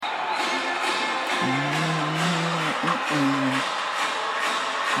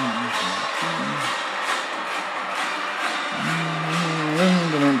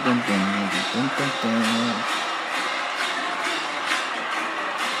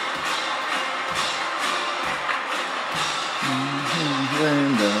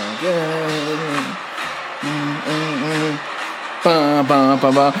win the game.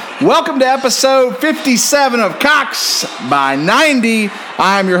 Welcome to episode 57 of Cox by 90.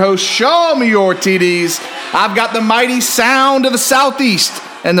 I'm your host, Show Me Your TDs. I've got the mighty sound of the Southeast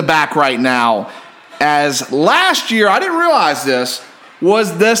in the back right now. As last year, I didn't realize this,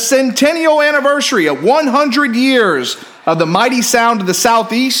 was the centennial anniversary of 100 years of the mighty sound of the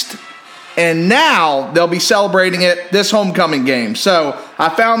Southeast. And now they'll be celebrating it this homecoming game. So I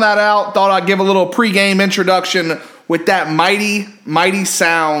found that out, thought I'd give a little pregame introduction with that mighty, mighty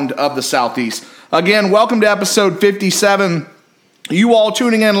sound of the Southeast. Again, welcome to episode 57. You all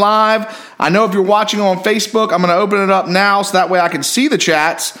tuning in live. I know if you're watching on Facebook, I'm going to open it up now so that way I can see the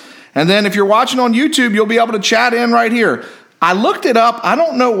chats. And then if you're watching on YouTube, you'll be able to chat in right here. I looked it up. I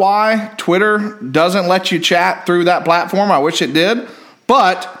don't know why Twitter doesn't let you chat through that platform. I wish it did.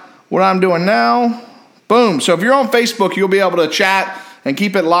 But what I'm doing now, boom. So if you're on Facebook, you'll be able to chat and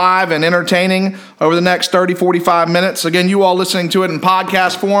keep it live and entertaining over the next 30, 45 minutes. Again, you all listening to it in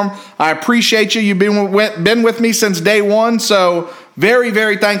podcast form, I appreciate you. You've been with me since day one, so very,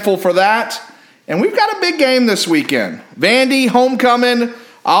 very thankful for that. And we've got a big game this weekend. Vandy, homecoming.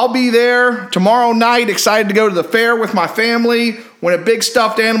 I'll be there tomorrow night, excited to go to the fair with my family. Win a big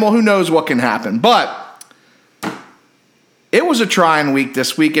stuffed animal, who knows what can happen. But it was a trying week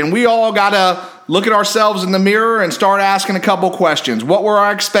this week, and we all got to look at ourselves in the mirror and start asking a couple questions. What were our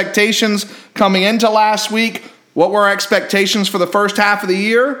expectations coming into last week? What were our expectations for the first half of the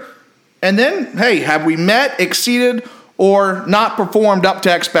year? And then, hey, have we met, exceeded, or not performed up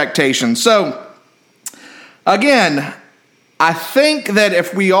to expectations? So, again, I think that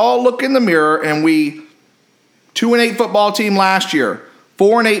if we all look in the mirror and we 2-8 football team last year,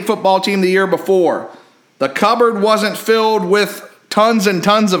 4-8 football team the year before, the cupboard wasn't filled with tons and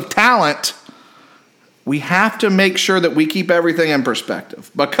tons of talent, we have to make sure that we keep everything in perspective,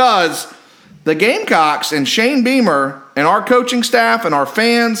 because the Gamecocks and Shane Beamer and our coaching staff and our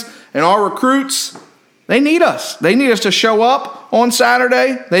fans and our recruits, they need us. They need us to show up on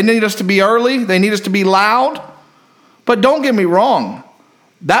Saturday. They need us to be early. They need us to be loud. But don't get me wrong.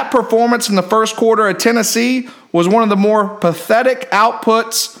 That performance in the first quarter at Tennessee was one of the more pathetic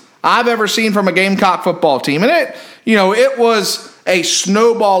outputs I've ever seen from a Gamecock football team. And it was a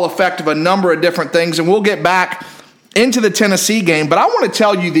snowball effect of a number of different things, and we'll get back into the Tennessee game. But I want to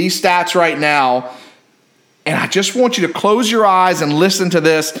tell you these stats right now, and I just want you to close your eyes and listen to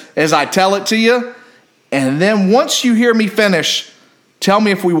this as I tell it to you. And then once you hear me finish, tell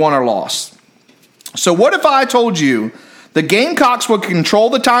me if we won or lost. So what if I told you the Gamecocks would control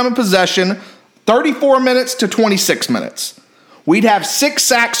the time of possession 34 minutes to 26 minutes? We'd have 6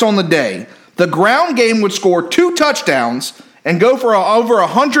 sacks on the day. The ground game would score 2 touchdowns and go for over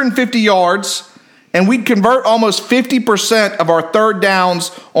 150 yards, and we'd convert almost 50% of our third downs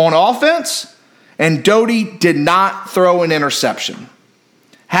on offense, and Doty did not throw an interception.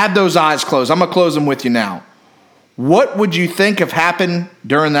 Had those eyes closed. I'm going to close them with you now. What would you think have happened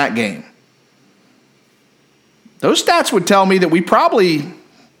during that game? Those stats would tell me that we probably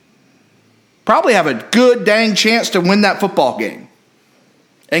have a good dang chance to win that football game.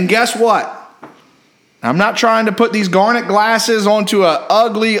 And guess what? I'm not trying to put these garnet glasses onto an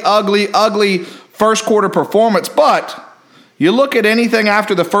ugly first quarter performance, but you look at anything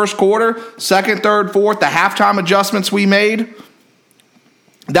after the first quarter, second, third, fourth, the halftime adjustments we made,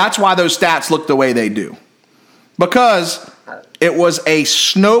 that's why those stats look the way they do. Because it was a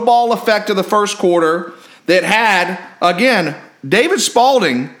snowball effect of the first quarter that had, again, David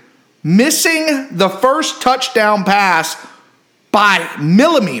Spalding missing the first touchdown pass by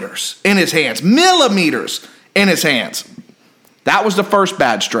millimeters in his hands. That was the first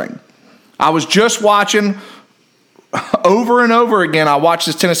bad string. I was just watching over and over again. I watched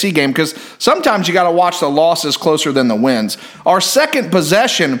this Tennessee game because sometimes you got to watch the losses closer than the wins. Our second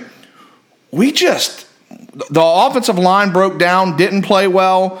possession, the offensive line broke down, didn't play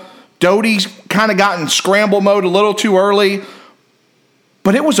well. Doty kind of got in scramble mode a little too early,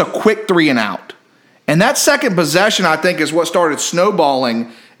 but it was a quick 3 and out. And that second possession, I think, is what started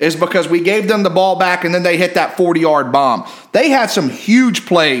snowballing, is because we gave them the ball back and then they hit that 40-yard bomb. They had some huge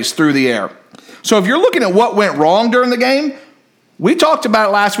plays through the air. So if you're looking at what went wrong during the game, we talked about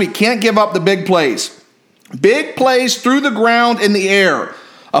it last week. Can't give up the big plays. Big plays through the ground in the air.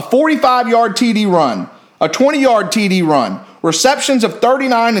 A 45-yard TD run, a 20-yard TD run, receptions of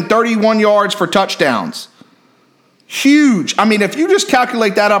 39 and 31 yards for touchdowns. Huge. I mean, if you just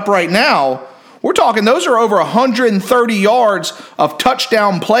calculate that up right now, we're talking those are over 130 yards of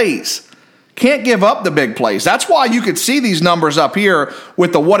touchdown plays. Can't give up the big plays. That's why you could see these numbers up here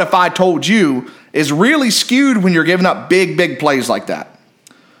with the what if I told you is really skewed when you're giving up big plays like that.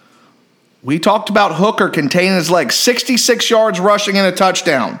 We talked about Hooker containing his legs, 66 yards rushing and a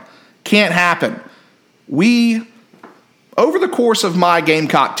touchdown. Can't happen. We, over the course of my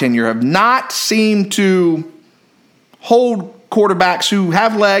Gamecock tenure, have not seemed to hold quarterbacks who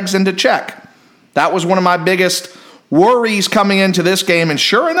have legs into check. That was one of my biggest worries coming into this game, and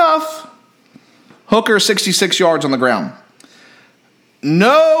sure enough, Hooker 66 yards on the ground.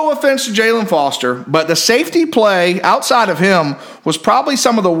 No offense to Jalen Foster, but the safety play outside of him was probably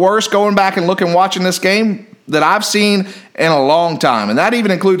some of the worst going back and watching this game that I've seen in a long time. And that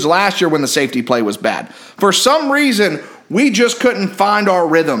even includes last year when the safety play was bad. For some reason, we just couldn't find our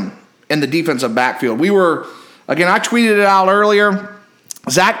rhythm in the defensive backfield. Again, I tweeted it out earlier.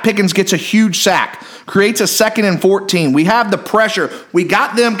 Zach Pickens gets a huge sack, creates a 2nd and 14. We have the pressure. We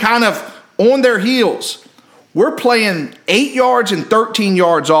got them kind of on their heels. We're playing 8 yards and 13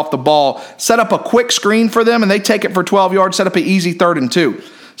 yards off the ball, set up a quick screen for them, and they take it for 12 yards, set up an easy 3rd and 2.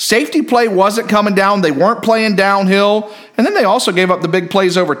 Safety play wasn't coming down. They weren't playing downhill. And then they also gave up the big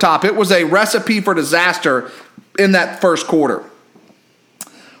plays over top. It was a recipe for disaster in that first quarter.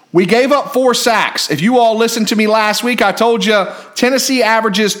 We gave up 4 sacks. If you all listened to me last week, I told you Tennessee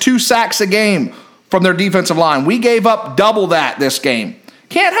averages 2 sacks a game from their defensive line. We gave up double that this game.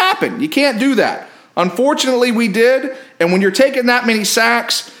 Can't happen. You can't do that. Unfortunately, we did, and when you're taking that many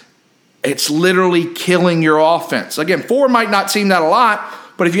sacks, it's literally killing your offense. Again, 4 might not seem that a lot,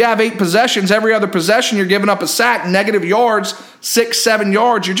 but if you have 8 possessions, every other possession you're giving up a sack, negative yards, 6-7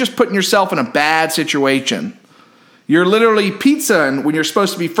 yards, you're just putting yourself in a bad situation. You're literally pizzaing when you're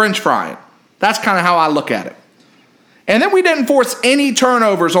supposed to be French frying. That's kind of how I look at it. And then we didn't force any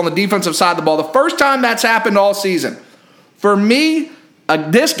turnovers on the defensive side of the ball. The first time that's happened all season. For me,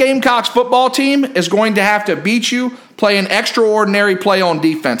 this Gamecocks football team is going to have to beat you playing extraordinary play on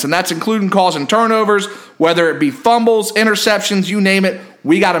defense, and that's including causing turnovers, whether it be fumbles, interceptions, you name it.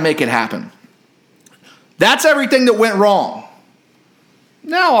 We got to make it happen. That's everything that went wrong.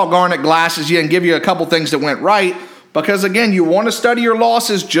 Now I'll garnet glasses you and give you a couple things that went right, because, again, you want to study your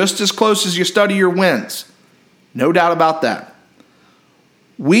losses just as close as you study your wins. No doubt about that.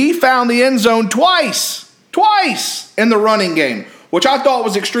 We found the end zone twice in the running game, which I thought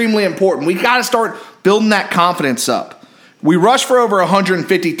was extremely important. We got to start building that confidence up. We rushed for over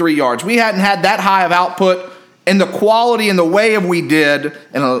 153 yards. We hadn't had that high of output in the quality and the way of we did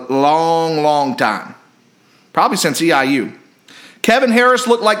in a long time. Probably since EIU. Kevin Harris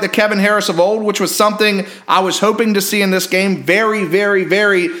looked like the Kevin Harris of old, which was something I was hoping to see in this game.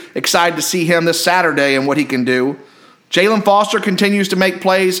 Very excited to see him this Saturday and what he can do. Jalen Foster continues to make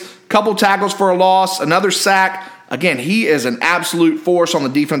plays. Couple tackles for a loss, another sack. Again, he is an absolute force on the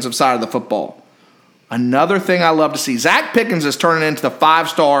defensive side of the football. Another thing I love to see, Zach Pickens is turning into the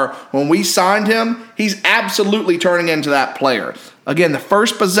 5-star. When we signed him, he's absolutely turning into that player. Again, the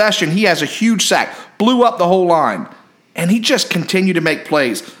first possession, he has a huge sack, blew up the whole line, and he just continued to make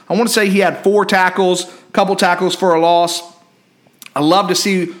plays. I want to say he had 4 tackles, a couple tackles for a loss. I love to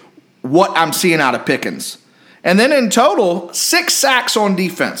see what I'm seeing out of Pickens. And then in total, 6 sacks on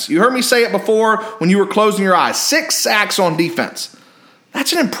defense. You heard me say it before when you were closing your eyes. 6 sacks on defense.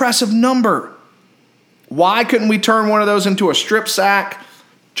 That's an impressive number. Why couldn't we turn one of those into a strip sack,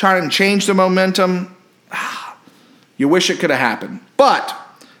 try and change the momentum? You wish it could have happened. But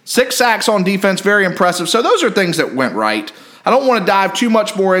 6 sacks on defense, very impressive. So those are things that went right. I don't want to dive too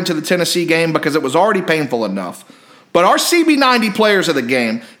much more into the Tennessee game because it was already painful enough. But our CB90 players of the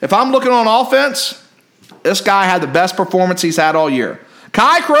game, if I'm looking on offense, this guy had the best performance he's had all year.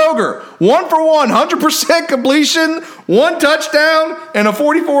 Kai Kroger, 1 for 1, 100% completion, 1 touchdown, and a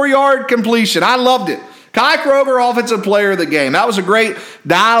 44-yard completion. I loved it. Kai Kroger, offensive player of the game. That was a great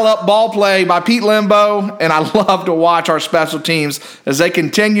dial-up ball play by Pete Limbo, and I love to watch our special teams as they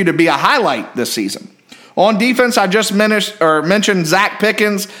continue to be a highlight this season. On defense, I just mentioned Zach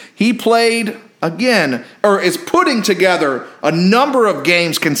Pickens. He played again, or is putting together a number of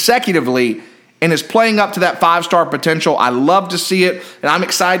games consecutively and is playing up to that 5-star potential. I love to see it, and I'm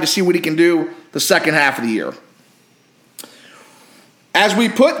excited to see what he can do the second half of the year. As we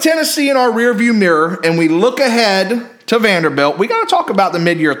put Tennessee in our rearview mirror and we look ahead to Vanderbilt, we got to talk about the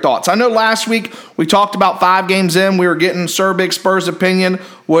mid-year thoughts. I know last week we talked about 5 games in. We were getting Sir Big Spur's opinion,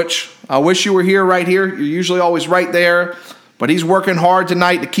 which I wish you were here right here. You're usually always right there, but he's working hard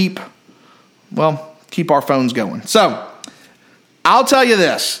tonight to keep our phones going. So I'll tell you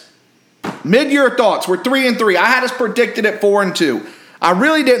this. Mid-year thoughts. We're 3-3. I had us predicted at 4-2. I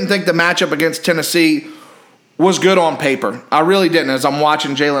really didn't think the matchup against Tennessee was good on paper. I really didn't. As I'm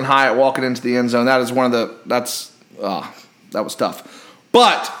watching Jalen Hyatt walking into the end zone, that was tough.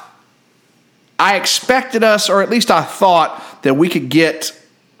 But I expected us, or at least I thought, that we could get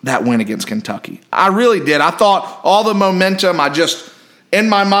that win against Kentucky. I really did. I thought all the momentum, in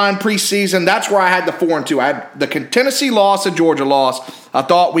my mind preseason, that's where I had the 4-2. I had the Tennessee loss, the Georgia loss. I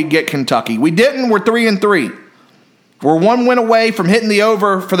thought we'd get Kentucky. We didn't. We're 3-3. We're one win away from hitting the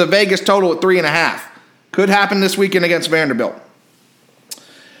over for the Vegas total at 3.5. Could happen this weekend against Vanderbilt.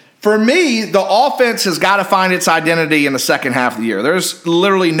 For me, the offense has got to find its identity in the second half of the year. There's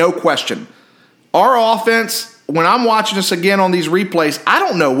literally no question. Our offense, when I'm watching this again on these replays, I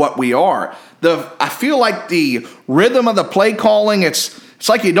don't know what we are. I feel like the rhythm of the play calling, it's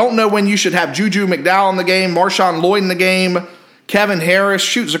like you don't know when you should have Juju McDowell in the game, Marshawn Lloyd in the game, Kevin Harris.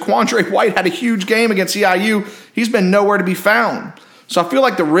 Zaquandre White had a huge game against EIU. He's been nowhere to be found. So I feel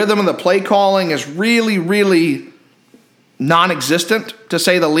like the rhythm of the play calling is really, really non-existent, to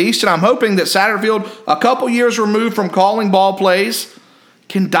say the least. And I'm hoping that Satterfield, a couple years removed from calling ball plays,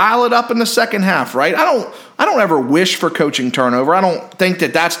 can dial it up in the second half, right? I don't ever wish for coaching turnover. I don't think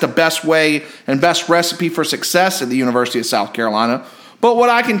that that's the best way and best recipe for success at the University of South Carolina. But what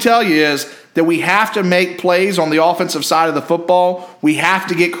I can tell you is that we have to make plays on the offensive side of the football. We have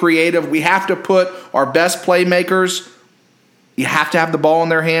to get creative. We have to put our best playmakers. You have to have the ball in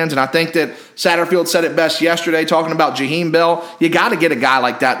their hands. And I think that Satterfield said it best yesterday talking about Jaheim Bell. You got to get a guy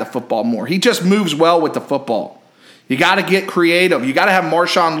like that in the football more. He just moves well with the football. You got to get creative. You got to have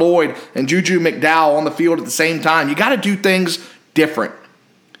Marshawn Lloyd and Juju McDowell on the field at the same time. You got to do things different.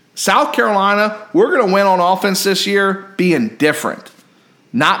 South Carolina, we're going to win on offense this year being different.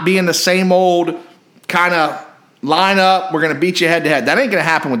 Not being the same old kind of lineup, we're going to beat you head-to-head. That ain't going to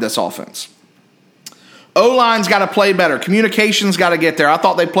happen with this offense. O-line's got to play better. Communication's got to get there. I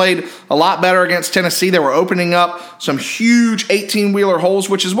thought they played a lot better against Tennessee. They were opening up some huge 18-wheeler holes,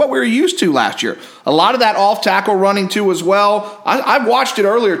 which is what we were used to last year. A lot of that off-tackle running, too, as well. I watched it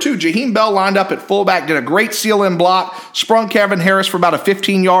earlier, too. Jaheim Bell lined up at fullback, did a great seal-in block, sprung Kevin Harris for about a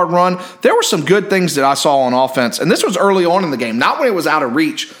 15-yard run. There were some good things that I saw on offense, and this was early on in the game, not when it was out of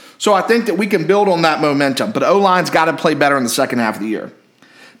reach. So I think that we can build on that momentum, but O-line's got to play better in the second half of the year.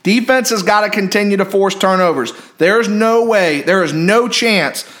 Defense has got to continue to force turnovers. There is no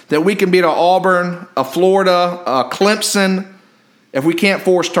chance that we can beat an Auburn, a Florida, a Clemson if we can't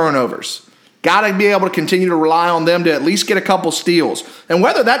force turnovers. Got to be able to continue to rely on them to at least get a couple steals. And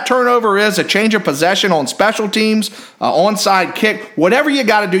whether that turnover is a change of possession on special teams, onside kick, whatever you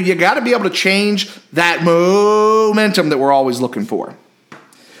got to do, you got to be able to change that momentum that we're always looking for.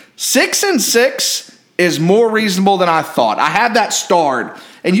 6-6 is more reasonable than I thought. I had that starred.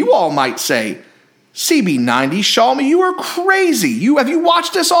 And you all might say, CB90, Shalmy, you are crazy. Have you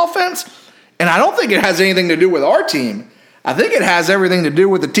watched this offense? And I don't think it has anything to do with our team. I think it has everything to do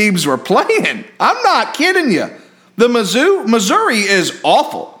with the teams we're playing. I'm not kidding you. The Missouri is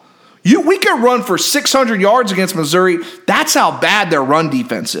awful. We could run for 600 yards against Missouri. That's how bad their run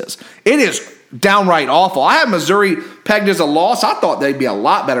defense is. It is downright awful. I had Missouri pegged as a loss. I thought they'd be a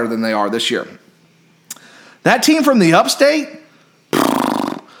lot better than they are this year. That team from the upstate,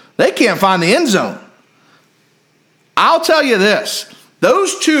 they can't find the end zone. I'll tell you this.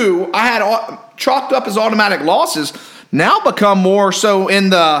 Those two I had chalked up as automatic losses now become more so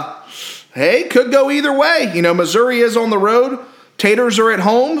in the, hey, could go either way. Missouri is on the road. Taters are at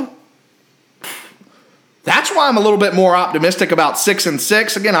home. That's why I'm a little bit more optimistic about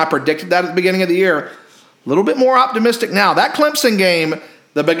 6-6. Again, I predicted that at the beginning of the year. A little bit more optimistic now. That Clemson game,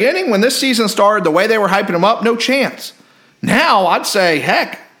 the beginning when this season started, the way they were hyping them up, no chance. Now I'd say,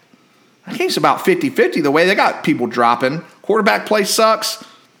 heck, I think it's about 50-50 the way they got people dropping. Quarterback play sucks.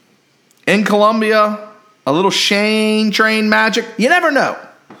 In Columbia, a little Shane train magic. You never know.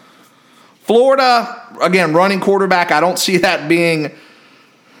 Florida, again, running quarterback. I don't see that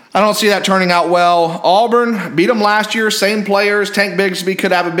turning out well. Auburn beat them last year. Same players. Tank Bigsby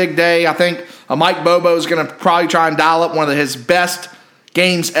could have a big day. I think Mike Bobo is going to probably try and dial up one of his best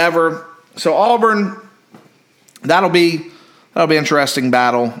games ever. So Auburn, that'll be an interesting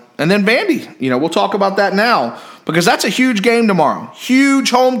battle. And then Vandy, we'll talk about that now because that's a huge game tomorrow. Huge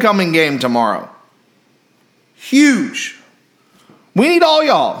homecoming game tomorrow. Huge. We need all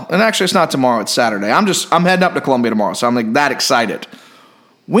y'all. And actually, it's not tomorrow. It's Saturday. I'm heading up to Columbia tomorrow, so I'm like that excited.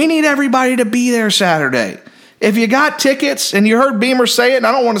 We need everybody to be there Saturday. If you got tickets and you heard Beamer say it, and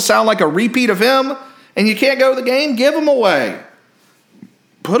I don't want to sound like a repeat of him, and you can't go to the game, give them away.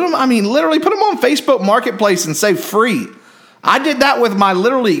 Literally put them on Facebook Marketplace and say free. I did that with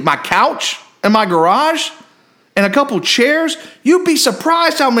my couch in my garage and a couple chairs. You'd be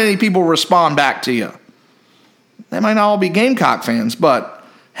surprised how many people respond back to you. They might not all be Gamecock fans, but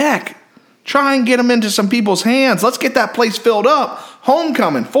heck, try and get them into some people's hands. Let's get that place filled up.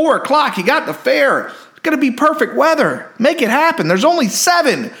 Homecoming, 4 o'clock. You got the fair. It's going to be perfect weather. Make it happen. There's only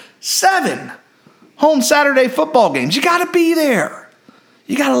seven home Saturday football games. You got to be there.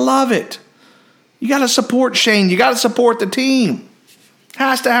 You got to love it. You got to support Shane. You got to support the team.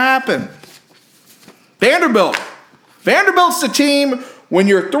 Has to happen. Vanderbilt's the team when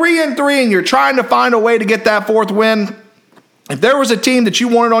you're 3-3 and you're trying to find a way to get that 4th win. If there was a team that you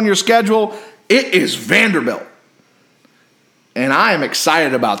wanted on your schedule, it is Vanderbilt. And I am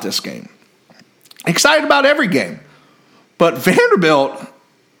excited about this game. Excited about every game. But Vanderbilt,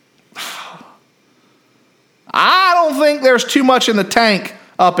 I don't think there's too much in the tank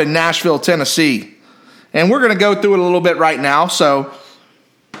up in Nashville, Tennessee. And we're going to go through it a little bit right now. So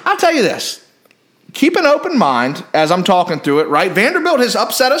I'll tell you this. Keep an open mind as I'm talking through it, right? Vanderbilt has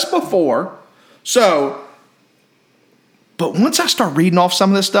upset us before. But once I start reading off some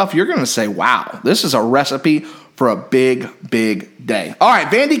of this stuff, you're going to say, wow, this is a recipe for a big, big day. All right,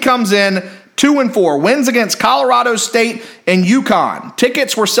 Vandy comes in 2-4, wins against Colorado State and UConn.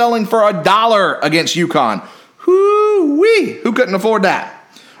 Tickets were selling for $1 against UConn. Whoo-wee, who couldn't afford that?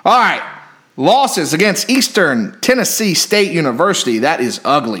 All right, losses against Eastern Tennessee State University. That is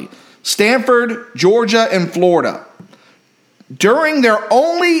ugly. Stanford, Georgia, and Florida. During their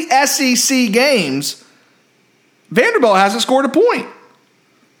only SEC games, Vanderbilt hasn't scored a point.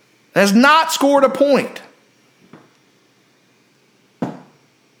 Has not scored a point.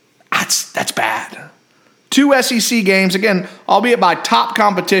 That's bad. 2 SEC games, again, albeit by top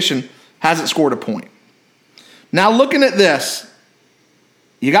competition, hasn't scored a point. Now looking at this,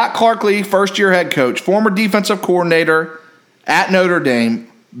 you got Clark Lee, first-year head coach, former defensive coordinator at Notre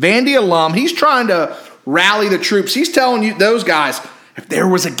Dame, Vandy alum. He's trying to rally the troops. He's telling you, those guys, if there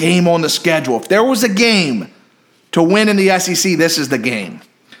was a game on the schedule, if there was a game to win in the SEC, this is the game.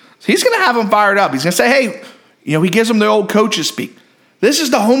 So he's going to have them fired up. He's going to say, hey, he gives them the old coaches speak. This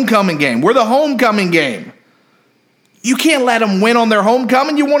is the homecoming game. We're the homecoming game. You can't let them win on their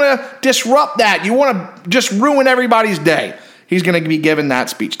homecoming. You want to disrupt that. You want to just ruin everybody's day. He's going to be giving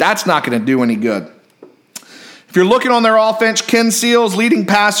that speech. That's not going to do any good. If you're looking on their offense, Ken Seals, leading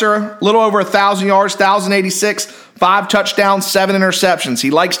passer, a little over 1,000 yards, 1,086, 5 touchdowns, 7 interceptions.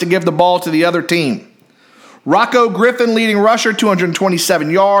 He likes to give the ball to the other team. Rocco Griffin, leading rusher, 227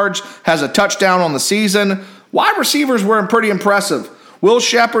 yards, has a touchdown on the season. Wide receivers were pretty impressive. Will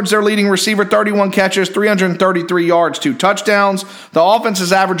Shepard's their leading receiver, 31 catches, 333 yards, 2 touchdowns. The offense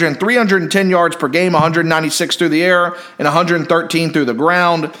is averaging 310 yards per game, 196 through the air, and 113 through the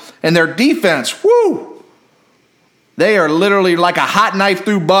ground. And their defense, they are literally like a hot knife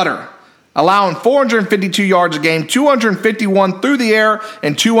through butter, allowing 452 yards a game, 251 through the air,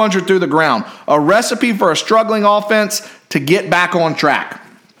 and 200 through the ground. A recipe for a struggling offense to get back on track.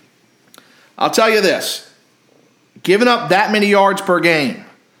 I'll tell you this. Giving up that many yards per game,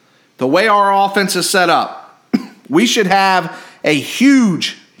 the way our offense is set up, we should have a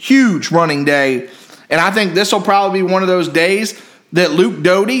huge, huge running day. And I think this will probably be one of those days that Luke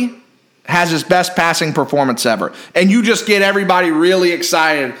Doty has his best passing performance ever. And you just get everybody really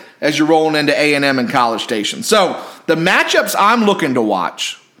excited as you're rolling into A&M and College Station. So the matchups I'm looking to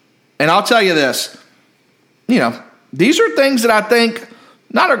watch, and I'll tell you this, these are things that I think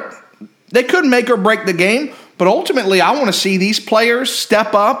they could make or break the game. But ultimately, I want to see these players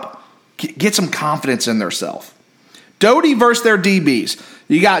step up, get some confidence in themselves. Doty versus their DBs.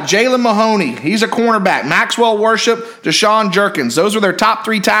 You got Jalen Mahoney. He's a cornerback. Maxwell Worship, Deshaun Jerkins. Those are their top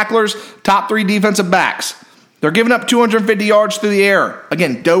 3 tacklers, top 3 defensive backs. They're giving up 250 yards through the air.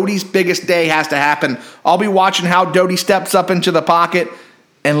 Again, Doty's biggest day has to happen. I'll be watching how Doty steps up into the pocket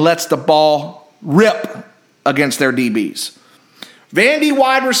and lets the ball rip against their DBs. Vandy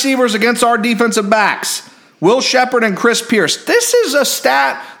wide receivers against our defensive backs. Will Shepard and Chris Pierce. This is a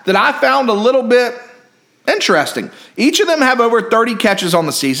stat that I found a little bit interesting. Each of them have over 30 catches on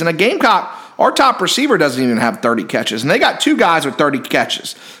the season. A Gamecock, our top receiver doesn't even have 30 catches, and they got 2 guys with 30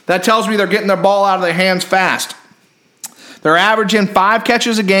 catches. That tells me they're getting their ball out of their hands fast. They're averaging 5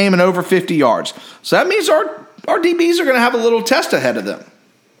 catches a game and over 50 yards. So that means our DBs are going to have a little test ahead of them.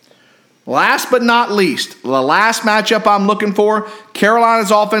 Last but not least, the last matchup I'm looking for, Carolina's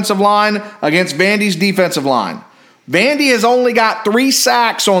offensive line against Vandy's defensive line. Vandy has only got 3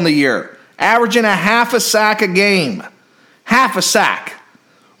 sacks on the year, averaging a half a sack a game. Half a sack,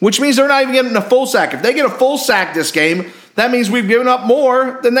 which means they're not even getting a full sack. If they get a full sack this game, that means we've given up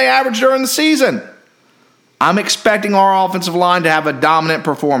more than they averaged during the season. I'm expecting our offensive line to have a dominant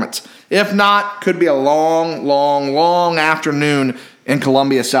performance. If not, could be a long, long, long afternoon in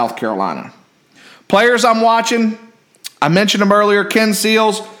Columbia, South Carolina. Players I'm watching, I mentioned them earlier, Ken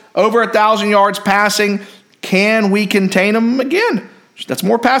Seals, over 1,000 yards passing. Can we contain him again? That's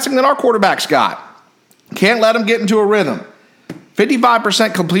more passing than our quarterback's got. Can't let him get into a rhythm.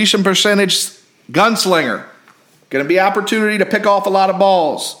 55% completion percentage, gunslinger. Going to be opportunity to pick off a lot of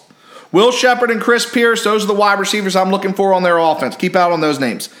balls. Will Shepard and Chris Pierce, those are the wide receivers I'm looking for on their offense. Keep out on those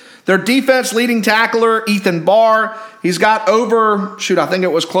names. Their defense leading tackler, Ethan Barr. He's got over, I think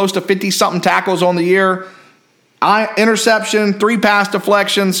it was close to 50-something tackles on the year. Interception, 3 pass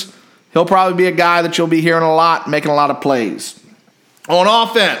deflections. He'll probably be a guy that you'll be hearing a lot, making a lot of plays. On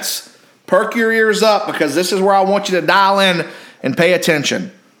offense, perk your ears up because this is where I want you to dial in and pay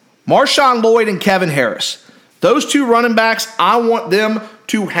attention. Marshawn Lloyd and Kevin Harris. Those 2 running backs, I want them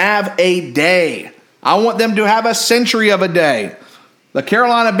to have a day. I want them to have a century of a day. The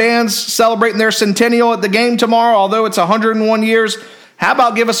Carolina Band's celebrating their centennial at the game tomorrow, although it's 101 years. How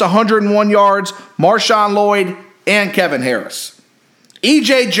about give us 101 yards, Marshawn Lloyd and Kevin Harris?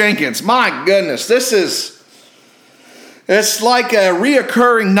 E.J. Jenkins, my goodness, it's like a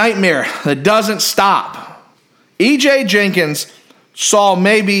reoccurring nightmare that doesn't stop. E.J. Jenkins saw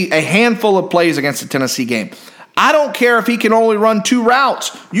maybe a handful of plays against the Tennessee game. I don't care if he can only run 2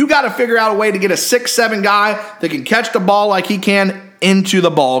 routes. You got to figure out a way to get a 6'7" guy that can catch the ball like he can into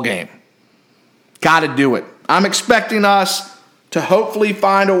the ball game. Got to do it. I'm expecting us to hopefully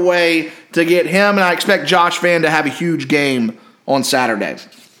find a way to get him, and I expect Josh Vann to have a huge game on Saturday.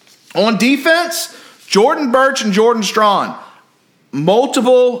 On defense, Jordan Burch and Jordan Strawn.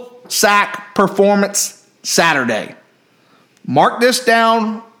 Multiple sack performance Saturday. Mark this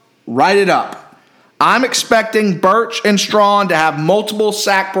down, write it up. I'm expecting Burch and Strawn to have multiple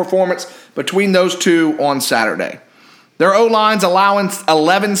sack performance between those 2 on Saturday. Their O-line's allowing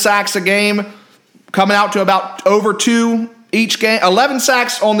 11 sacks a game, coming out to about over 2 each game. 11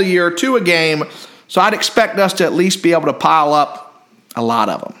 sacks on the year, 2 a game. So I'd expect us to at least be able to pile up a lot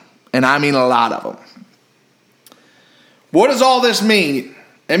of them. And I mean a lot of them. What does all this mean?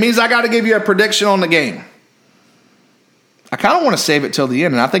 It means I got to give you a prediction on the game. I kind of want to save it till the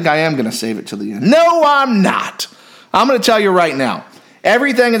end, and I think I am going to save it till the end. No, I'm not. I'm going to tell you right now.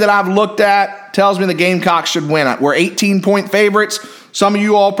 Everything that I've looked at tells me the Gamecocks should win. We're 18-point favorites. Some of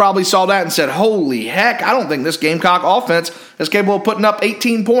you all probably saw that and said, holy heck, I don't think this Gamecock offense is capable of putting up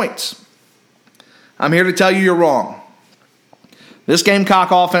 18 points. I'm here to tell you you're wrong. This Gamecock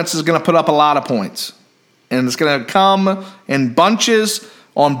offense is going to put up a lot of points, and it's going to come in bunches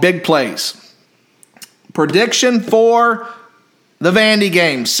on big plays. Prediction for the Vandy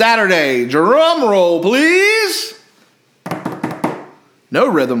game, Saturday. Drum roll, please. No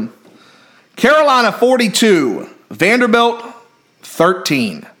rhythm. Carolina 42, Vanderbilt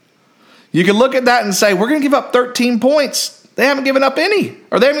 13. You can look at that and say, we're going to give up 13 points. They haven't given up any,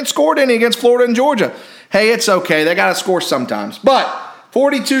 or they haven't scored any against Florida and Georgia. Hey, it's okay. They got to score sometimes. But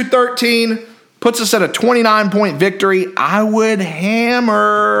 42-13 puts us at a 29-point victory. I would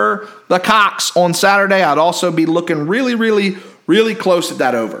hammer the Cocks on Saturday. I'd also be looking really, really, really close at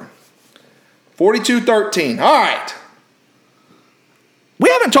that over. 42-13. All right. We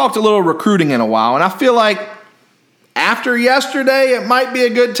haven't talked a little recruiting in a while, and I feel like after yesterday, it might be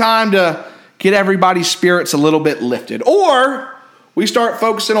a good time to get everybody's spirits a little bit lifted. Or we start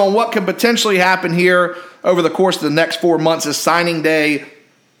focusing on what could potentially happen here over the course of the next 4 months as signing day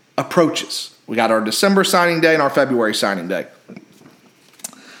approaches. We got our December signing day and our February signing day.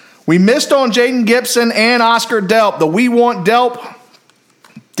 We missed on Jaden Gibson and Oscar Delp. The we want Delp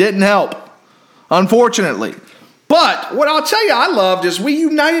didn't help, unfortunately. But what I'll tell you I loved is we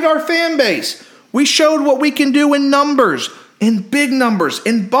united our fan base. We showed what we can do in numbers, in big numbers,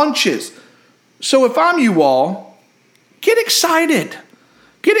 in bunches. So if I'm you all, get excited.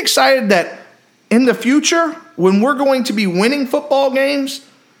 Get excited that in the future, when we're going to be winning football games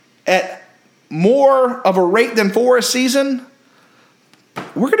at more of a rate than 4 a season,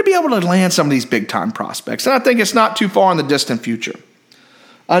 we're going to be able to land some of these big-time prospects. And I think it's not too far in the distant future.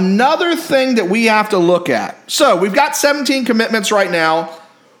 Another thing that we have to look at. So we've got 17 commitments right now.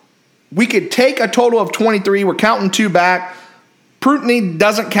 We could take a total of 23. We're counting 2 back. Prutney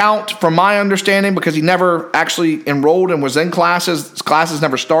doesn't count from my understanding because he never actually enrolled and was in classes. His classes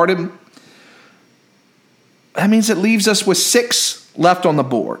never started. That means it leaves us with 6 left on the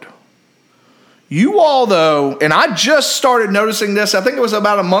board. You all, though, and I just started noticing this, I think it was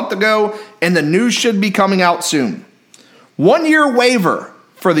about a month ago, and the news should be coming out soon. 1-year waiver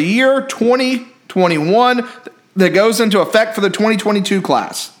for the year 2021 that goes into effect for the 2022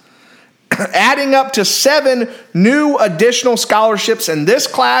 class. Adding up to 7 new additional scholarships in this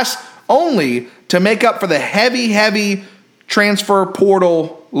class only to make up for the heavy transfer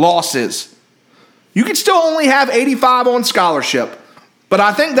portal losses. You can still only have 85 on scholarship, but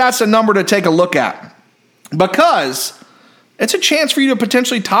I think that's a number to take a look at because, it's a chance for you to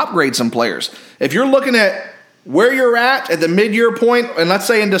potentially top grade some players. If you're looking at where you're at the mid-year point, and let's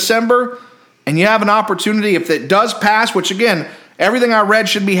say in December, and you have an opportunity, if it does pass, which again, everything I read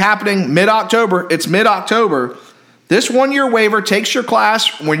should be happening mid-October. It's mid-October. This one-year waiver takes your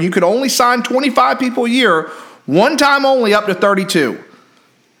class when you could only sign 25 people a year, one time only up to 32.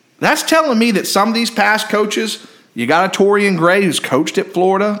 That's telling me that some of these past coaches, you got a Torian Gray who's coached at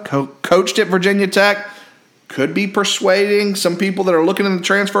Florida, coached at Virginia Tech, could be persuading some people that are looking in the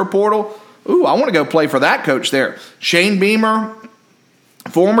transfer portal. Ooh, I want to go play for that coach there. Shane Beamer,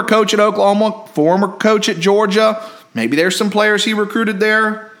 former coach at Oklahoma, former coach at Georgia. Maybe there's some players he recruited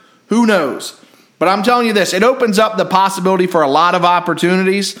there. Who knows? But I'm telling you this, it opens up the possibility for a lot of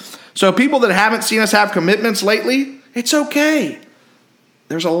opportunities. So people that haven't seen us have commitments lately, it's okay.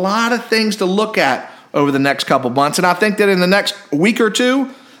 There's a lot of things to look at over the next couple months. And I think that in the next week or two,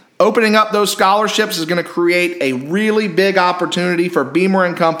 opening up those scholarships is going to create a really big opportunity for Beamer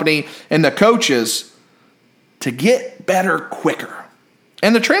and company and the coaches to get better quicker.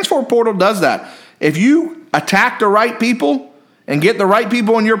 And the transfer portal does that. If you attack the right people and get the right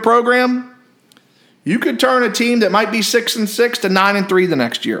people in your program, you could turn a team that might be 6-6 to 9-3 the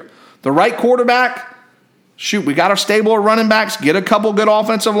next year. The right quarterback, shoot, we got our stable of running backs, get a couple good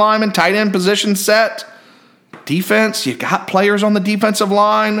offensive linemen, tight end position set. Defense, you got players on the defensive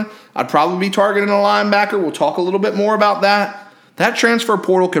line. I'd probably be targeting a linebacker. We'll talk a little bit more about that. That transfer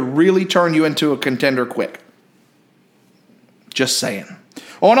portal could really turn you into a contender quick. Just saying.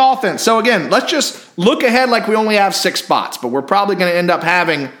 On offense, so again, let's just look ahead like we only have 6 spots, but we're probably going to end up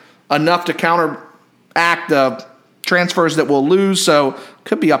having enough to counteract the transfers that we'll lose, so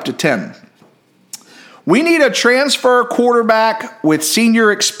could be up to 10. We need a transfer quarterback with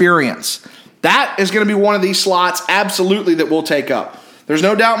senior experience. That is going to be one of these slots, absolutely, that we'll take up. There's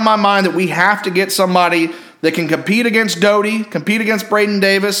no doubt in my mind that we have to get somebody that can compete against Doty, compete against Braden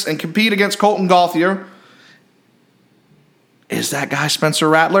Davis, and compete against Colton Gauthier. Is that guy Spencer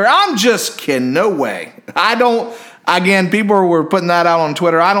Rattler? I'm just kidding. No way. Again, people were putting that out on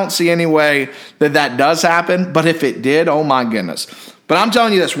Twitter. I don't see any way that does happen, but if it did, oh my goodness. But I'm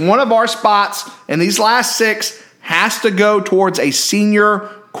telling you this, one of our spots in these last 6 has to go towards a senior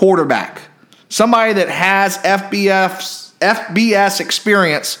quarterback. Somebody that has FBS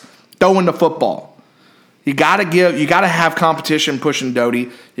experience throwing the football. You got to have competition pushing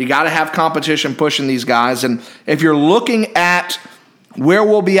Doty. You got to have competition pushing these guys. And if you're looking at where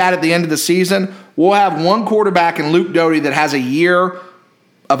we'll be at the end of the season, we'll have one quarterback in Luke Doty that has a year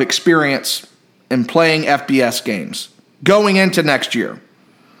of experience in playing FBS games going into next year.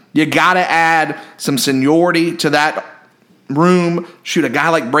 You got to add some seniority to that room. Shoot, a guy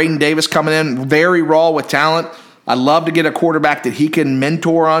like Braden Davis coming in, very raw with talent. I'd love to get a quarterback that he can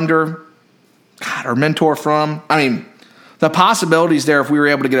mentor under, or mentor from. I mean, the possibilities there if we were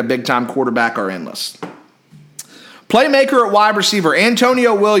able to get a big-time quarterback are endless. Playmaker at wide receiver,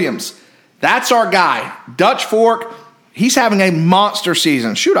 Antonio Williams. That's our guy. Dutch Fork, he's having a monster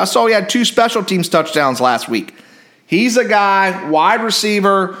season. Shoot, I saw he had 2 special teams touchdowns last week. He's a guy, wide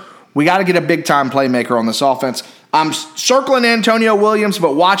receiver. We got to get a big-time playmaker on this offense. I'm circling Antonio Williams,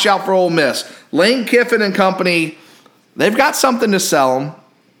 but watch out for Ole Miss. Lane Kiffin and company, they've got something to sell them.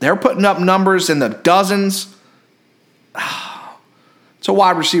 They're putting up numbers in the dozens. It's a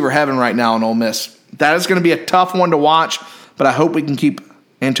wide receiver heaven right now in Ole Miss. That is going to be a tough one to watch, but I hope we can keep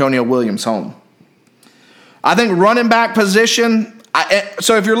Antonio Williams home. I think running back position,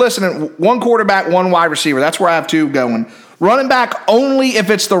 so if you're listening, 1 quarterback, 1 wide receiver. That's where I have 2 going. Running back only if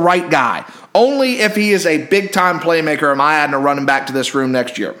it's the right guy. Only if he is a big-time playmaker am I adding a running back to this room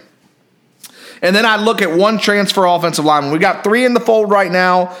next year. And then I'd look at 1 transfer offensive lineman. We got 3 in the fold right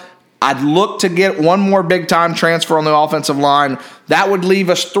now. I'd look to get 1 more big-time transfer on the offensive line. That would leave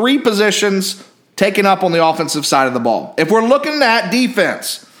us 3 positions taken up on the offensive side of the ball. If we're looking at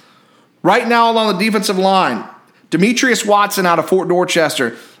defense, right now along the defensive line, Demetrius Watson out of Fort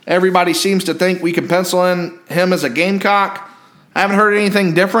Dorchester. Everybody seems to think we can pencil in him as a Gamecock. I haven't heard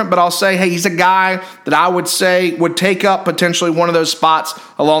anything different, but I'll say, hey, he's a guy that I would say would take up potentially one of those spots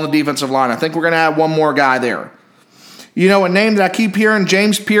along the defensive line. I think we're going to have 1 more guy there. You know, a name that I keep hearing,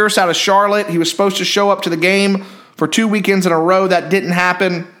 James Pierce out of Charlotte. He was supposed to show up to the game for 2 weekends in a row. That didn't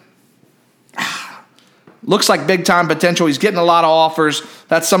happen. Looks like big-time potential. He's getting a lot of offers.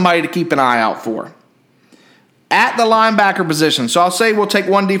 That's somebody to keep an eye out for. At the linebacker position, so I'll say we'll take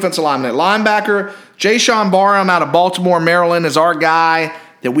 1 defensive lineman. At linebacker, Jayshon Barham out of Baltimore, Maryland is our guy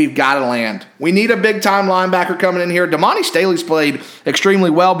that we've got to land. We need a big-time linebacker coming in here. Damani Staley's played extremely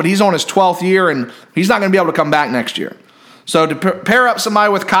well, but he's on his 12th year, and he's not going to be able to come back next year. So to pair up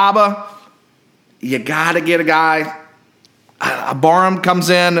somebody with Kaba, you got to get a guy. Barham comes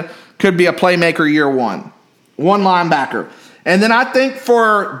in, could be a playmaker year one. One linebacker. And then I think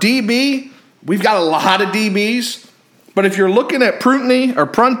for DB, we've got a lot of DBs. But if you're looking at Prunty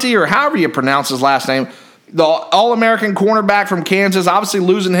or however you pronounce his last name, the All-American cornerback from Kansas, obviously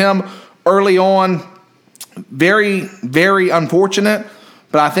losing him early on, very, very unfortunate.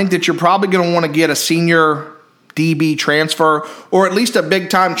 But I think that you're probably going to want to get a senior DB transfer or at least a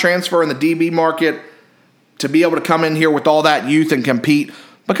big-time transfer in the DB market to be able to come in here with all that youth and compete.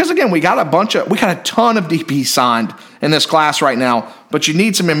 Because, again, we got a ton of DBs signed in this class right now, but you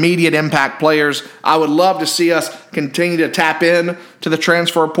need some immediate impact players. I would love to see us continue to tap in to the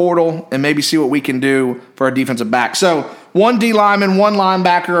transfer portal and maybe see what we can do for a defensive back. So, one D lineman, one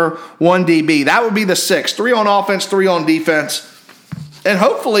linebacker, one DB. That would be the 6. 3 on offense, 3 on defense. And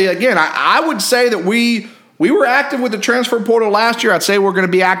hopefully, again, I would say that we were active with the transfer portal last year. I'd say we're going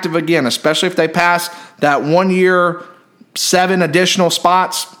to be active again, especially if they pass that 1 year, 7 additional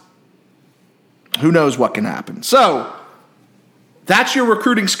spots. Who knows what can happen? So, that's your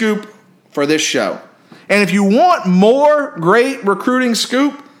recruiting scoop for this show. And if you want more great recruiting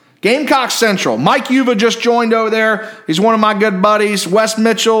scoop, Gamecock Central. Mike Yuva just joined over there. He's one of my good buddies. Wes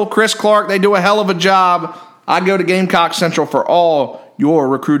Mitchell, Chris Clark, they do a hell of a job. I go to Gamecock Central for all your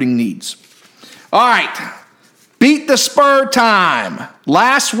recruiting needs. All right. Beat the Spur time.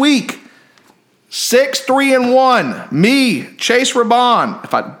 Last week, 6-3-1. Me, Chase Raban.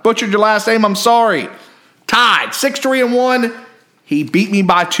 If I butchered your last name, I'm sorry. Tied 6-3-1. He beat me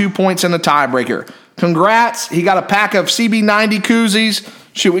by 2 points in the tiebreaker. Congrats. He got a pack of CB90 koozies.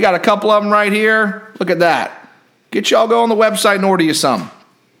 Shoot, we got a couple of them right here. Look at that. Get y'all go on the website and order you some.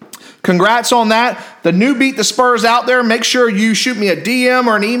 Congrats on that. The new Beat the Spurs out there. Make sure you shoot me a DM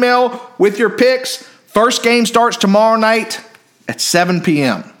or an email with your picks. First game starts tomorrow night at 7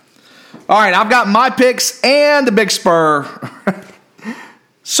 p.m. All right, I've got my picks and the Big Spur.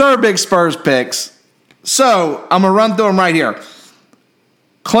 Sir Big Spurs picks. So I'm going to run through them right here.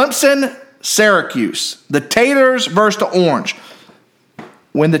 Clemson, Syracuse. The Taters versus the Orange.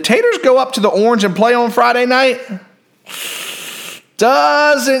 When the Taters go up to the Orange and play on Friday night,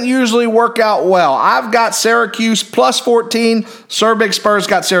 doesn't usually work out well. I've got Syracuse plus 14. Sir Big Spurs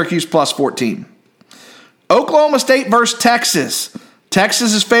got Syracuse plus 14. Oklahoma State versus Texas.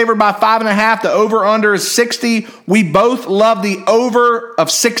 Texas is favored by 5.5. The over-under is 60. We both love the over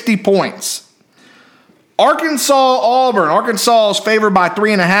of 60 points. Arkansas, Auburn. Arkansas is favored by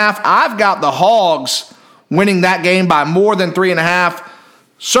 3.5. I've got the Hogs winning that game by more than 3.5.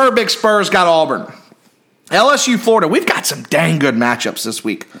 Sir Big Spurs got Auburn. LSU, Florida. We've got some dang good matchups this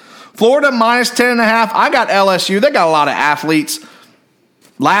week. Florida minus 10.5. I got LSU. They got a lot of athletes.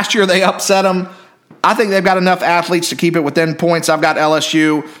 Last year they upset them. I think they've got enough athletes to keep it within points. I've got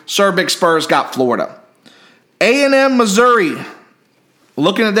LSU. Sir Big Spurs got Florida. A&M, Missouri.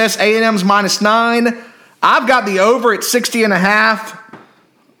 Looking at this, A&M's minus 9. I've got the over at 60.5.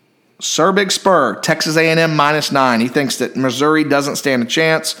 Sir Big Spur, Texas A&M minus 9. He thinks that Missouri doesn't stand a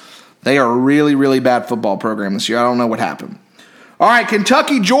chance. They are a really, really bad football program this year. I don't know what happened. All right,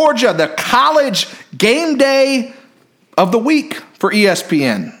 Kentucky, Georgia, the college game day of the week for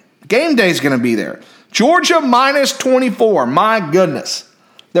ESPN. Game day is going to be there. Georgia minus 24. My goodness.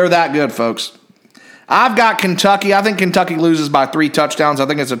 They're that good, folks. I've got Kentucky. I think Kentucky loses by 3 touchdowns. I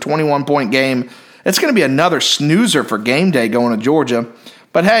think it's a 21-point game. It's going to be another snoozer for game day going to Georgia.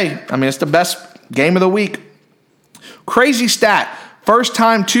 But hey, I mean, it's the best game of the week. Crazy stat. First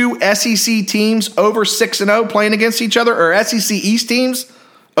time 2 SEC teams over 6-0 playing against each other, or SEC East teams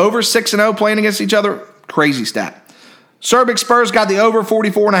over 6-0 playing against each other. Crazy stat. Sir Big Spurs got the over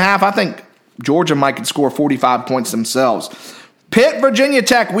 44.5. I think Georgia might could score 45 points themselves. Pitt, Virginia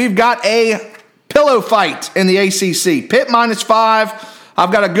Tech. We've got a pillow fight in the ACC. Pitt minus 5.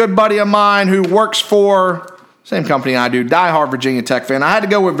 I've got a good buddy of mine who works for same company I do, diehard Virginia Tech fan. I had to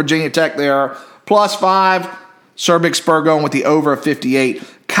go with Virginia Tech there. Plus 5. Sir Big Spur going with the over of 58.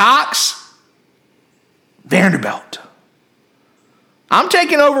 Cox, Vanderbilt. I'm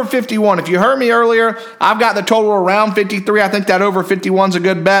taking over 51. If you heard me earlier, I've got the total around 53. I think that over 51 is a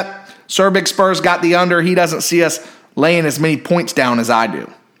good bet. Sir Big Spur's got the under. He doesn't see us laying as many points down as I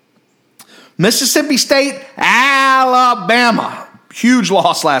do. Mississippi State, Alabama. Huge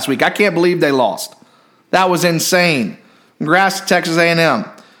loss last week. I can't believe they lost. That was insane. Congrats to Texas A&M.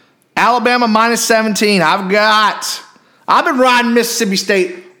 Alabama minus 17. I've been riding Mississippi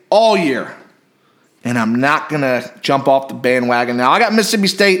State all year. And I'm not going to jump off the bandwagon now. I got Mississippi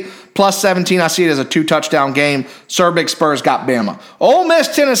State plus 17. I see it as a 2-touchdown game. Sir Big Spurs got Bama. Ole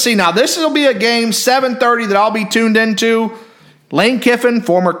Miss, Tennessee. Now, this will be a game, 7:30, that I'll be tuned into. Lane Kiffin,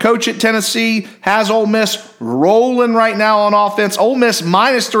 former coach at Tennessee, has Ole Miss rolling right now on offense. Ole Miss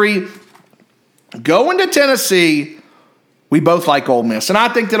 -3. Going to Tennessee, we both like Ole Miss. And I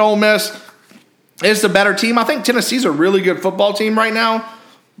think that Ole Miss is the better team. I think Tennessee's a really good football team right now,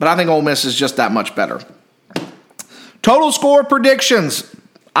 but I think Ole Miss is just that much better. Total score predictions.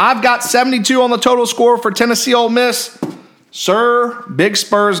 I've got 72 on the total score for Tennessee Ole Miss. Sir, Big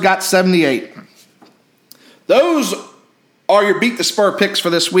Spurs got 78. Those are your Beat the Spur picks for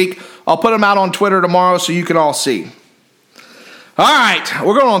this week. I'll put them out on Twitter tomorrow so you can all see. All right,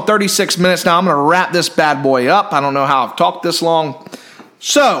 we're going on 36 minutes now. I'm going to wrap this bad boy up. I don't know how I've talked this long.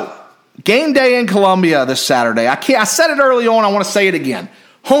 So, game day in Columbia this Saturday. I said it early on. I want to say it again.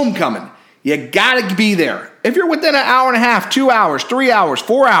 Homecoming. You got to be there. If you're within an hour and a half, 2 hours, 3 hours,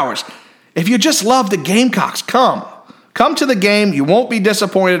 4 hours, if you just love the Gamecocks, come. Come to the game. You won't be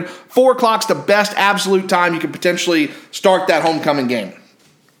disappointed. 4 o'clock's the best absolute time you can potentially start that homecoming game.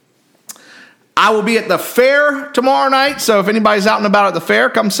 I will be at the fair tomorrow night, so if anybody's out and about at the fair,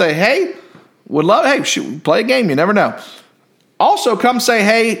 come say, hey, shoot, play a game. You never know. Also, come say,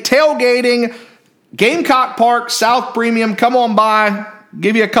 hey, tailgating, Gamecock Park, South Premium, come on by,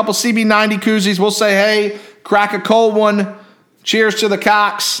 give you a couple CB90 koozies. We'll say, hey, crack a cold one, cheers to the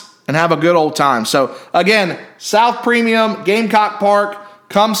Cocks, and have a good old time. So, again, South Premium, Gamecock Park,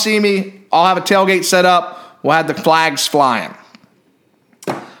 come see me. I'll have a tailgate set up. We'll have the flags flying.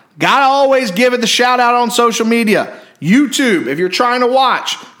 Gotta always give it the shout out on social media. YouTube, if you're trying to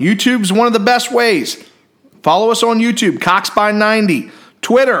watch, YouTube's one of the best ways. Follow us on YouTube, CoxBy90.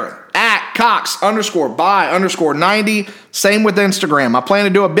 Twitter, @Cox_by_90. Same with Instagram. I plan to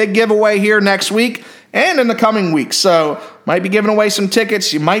do a big giveaway here next week and in the coming weeks. So, might be giving away some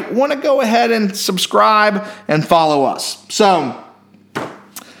tickets. You might want to go ahead and subscribe and follow us. So,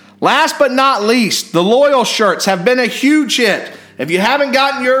 last but not least, the Loyal shirts have been a huge hit. If you haven't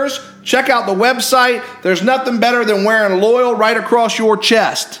gotten yours, check out the website. There's nothing better than wearing Loyal right across your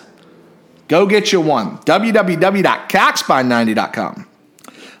chest. Go get you one. www.coxby90.com.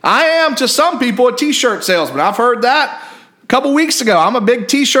 I am, to some people, a t-shirt salesman. I've heard that a couple weeks ago. I'm a big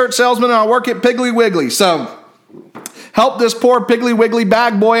t-shirt salesman, and I work at Piggly Wiggly. So help this poor Piggly Wiggly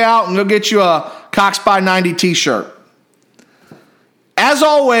bag boy out, and go get you a Cox by 90 t-shirt. As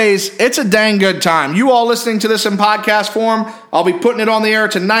always, it's a dang good time. You all listening to this in podcast form, I'll be putting it on the air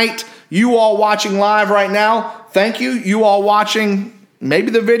tonight. You all watching live right now, thank you. You all watching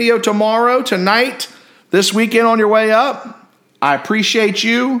maybe the video tomorrow, tonight, this weekend on your way up, I appreciate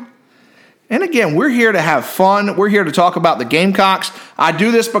you. And again, we're here to have fun. We're here to talk about the Gamecocks. I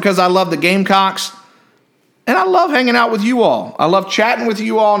do this because I love the Gamecocks, and I love hanging out with you all. I love chatting with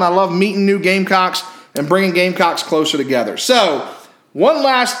you all, and I love meeting new Gamecocks and bringing Gamecocks closer together. So, one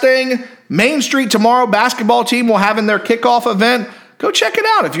last thing, Main Street tomorrow, basketball team will have in their kickoff event. Go check it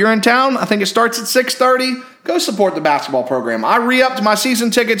out. If you're in town, I think it starts at 6:30. Go support the basketball program. I re-upped my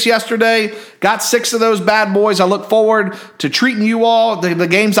season tickets yesterday, got 6 of those bad boys. I look forward to treating you all, the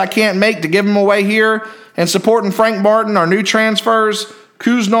games I can't make, to give them away here, and supporting Frank Martin, our new transfers,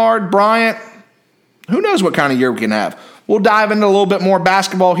 Kuznard, Bryant. Who knows what kind of year we can have. We'll dive into a little bit more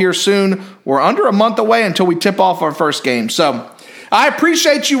basketball here soon. We're under a month away until we tip off our first game. So, I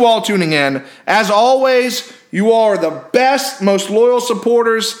appreciate you all tuning in. As always, you all are the best, most loyal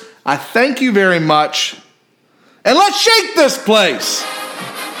supporters. I thank you very much. And let's shake this place.